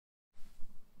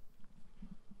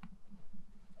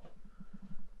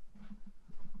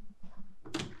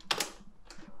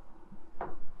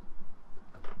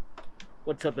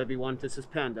What's up everyone, this is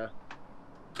Panda.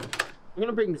 I'm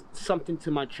gonna bring something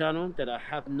to my channel that I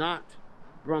have not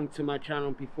brought to my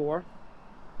channel before,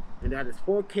 and that is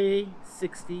 4K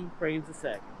 60 frames a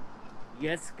second.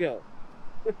 Yes, go.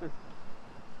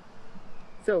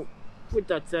 So with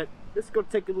that said, let's go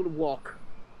take a little walk.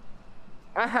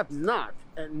 I have not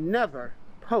and never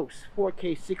post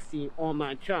 4K 60 on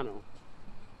my channel,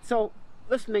 so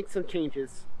let's make some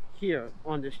changes here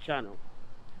on this channel.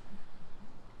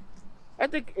 I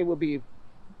think it will be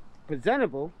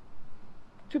presentable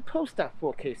to post that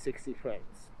 4K 60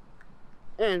 frames.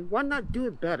 And why not do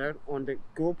it better on the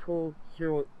GoPro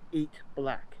Hero 8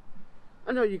 Black?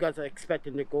 I know you guys are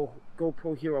expecting the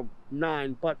GoPro Hero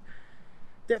 9, but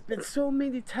there have been so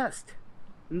many tests,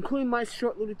 including my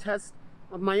short little test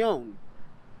of my own.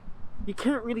 You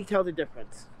can't really tell the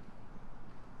difference.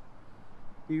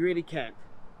 You really can't.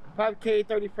 5K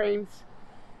 30 frames,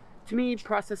 to me,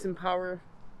 processing power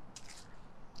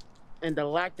and the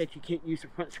lack that you can't use the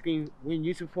front screen when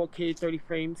using 4K 30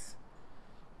 frames.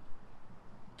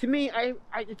 To me, I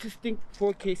just think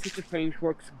 4K 60 frames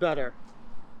works better.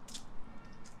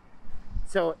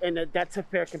 So, and that's a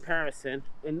fair comparison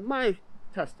in my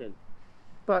testing.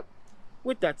 But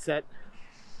with that said,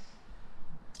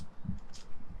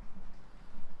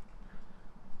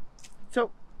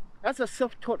 so as a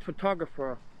self-taught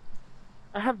photographer,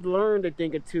 I have learned a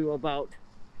thing or two about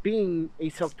being a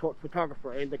self-taught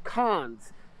photographer and the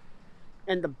cons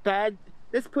and the bad.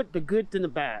 Let's put the good and the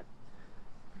bad.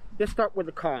 Let's start with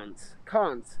the cons.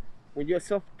 Cons: when you're a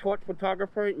self-taught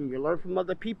photographer and you learn from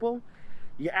other people,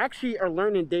 you actually are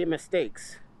learning their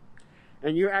mistakes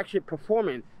and you're actually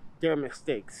performing their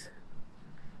mistakes.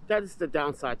 That is the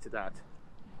downside to that,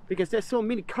 because there's so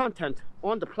many content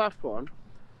on the platform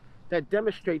that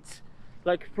demonstrates,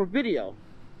 like for video.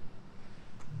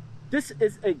 This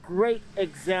is a great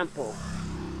example.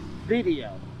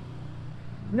 Video.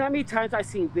 You know how many times I've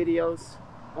seen videos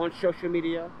on social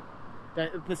media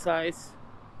that emphasize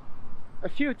a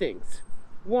few things.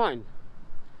 One,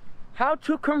 how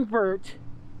to convert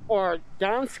or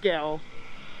downscale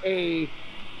a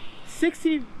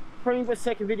 60 frames per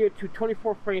second video to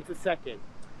 24 frames a second.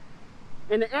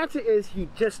 And the answer is you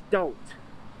just don't.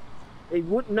 It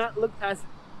would not look as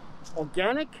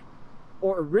organic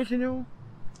or original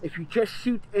if you just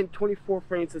shoot in 24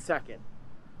 frames a second.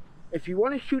 If you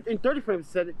want to shoot in 30 frames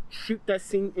a second, shoot that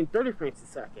scene in 30 frames a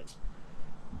second.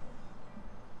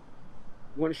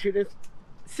 You want to shoot in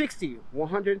 60,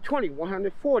 120,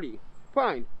 140,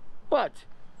 fine. But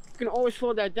you can always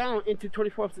slow that down into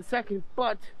 24 frames a second.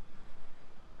 But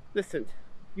listen,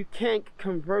 you can't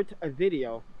convert a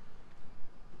video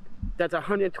that's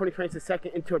 120 frames a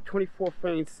second into a 24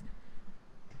 frames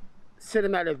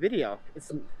cinematic video.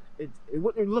 It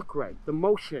wouldn't look right. The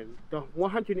motion, the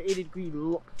 180 degree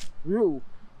rule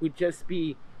would just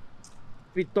be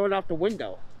thrown out the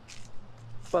window.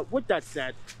 But with that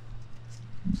said,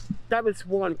 that was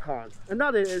one con.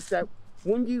 Another is that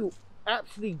when you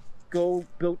actually go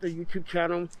build a YouTube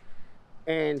channel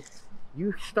and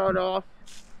you start off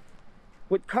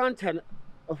with content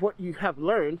of what you have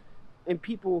learned and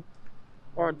people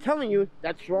are telling you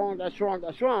that's wrong, that's wrong,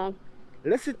 that's wrong,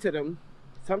 listen to them.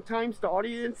 Sometimes the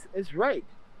audience is right,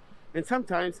 and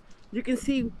sometimes you can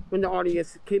see when the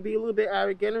audience can be a little bit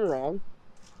arrogant and wrong,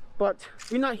 but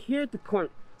we're not here to point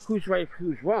who's right,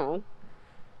 who's wrong.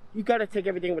 You got to take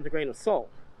everything with a grain of salt.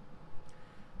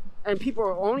 And people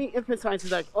are only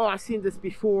emphasizing like, oh, I've seen this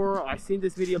before, I've seen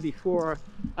this video before,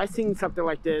 I've seen something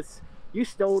like this, you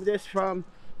stole this from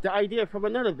the idea from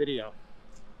another video.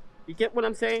 You get what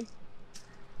I'm saying?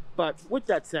 But with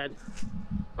that said,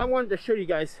 I wanted to show you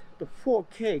guys the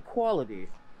 4K quality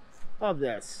of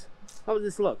this. How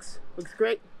this looks. Looks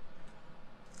great.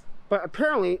 But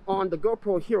apparently on the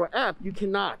GoPro Hero app, you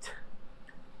cannot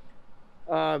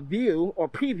view or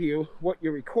preview what you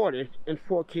recorded in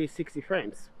 4K 60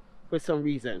 frames for some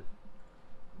reason.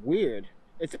 Weird.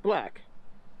 It's black.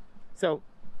 So,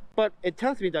 but it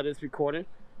tells me that it's recorded.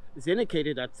 It's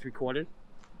indicated that it's recorded.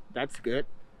 That's good.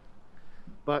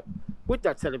 But with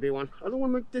that said, everyone, I don't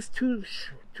want to make this too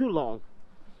long,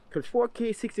 because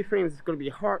 4K 60 frames is going to be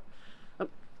hard.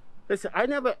 Listen, I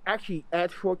never actually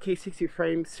add 4K 60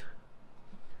 frames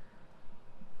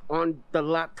on the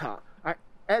laptop. I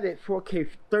edit 4K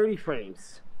 30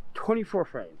 frames, 24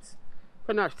 frames,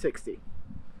 but not 60.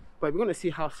 But we're going to see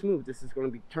how smooth this is going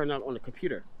to be turned out on the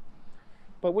computer.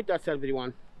 But with that said,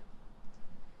 everyone,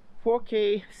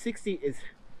 4K 60 is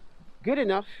good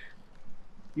enough.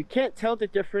 You can't tell the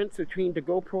difference between the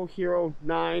GoPro Hero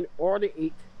 9 or the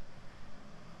 8.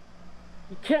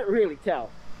 You can't really tell.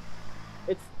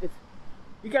 It's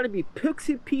you got to be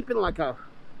pixie peeping like a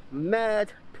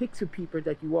mad pixel peeper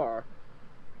that you are,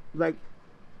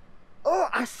 oh,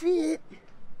 I see it.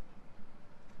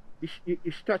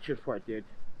 You're stretching for it, dude.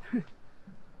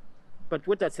 But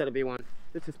with that said, everyone,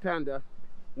 this is Panda.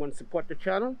 Want to support the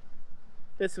channel?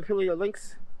 There's affiliate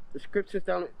links, descriptions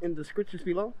down in the descriptions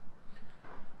below.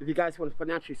 If you guys want to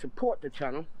financially support the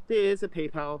channel, there is a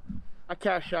PayPal, a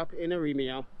Cash App, and a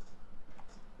email.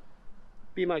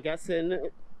 Be my guest and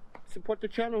support the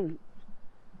channel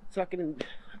so I can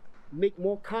make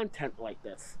more content like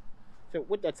this. So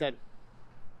with that said,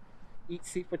 eat,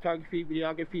 see photography,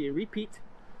 videography, and repeat.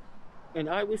 And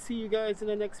I will see you guys in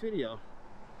the next video.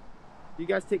 You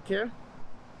guys take care.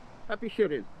 Happy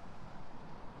shooting.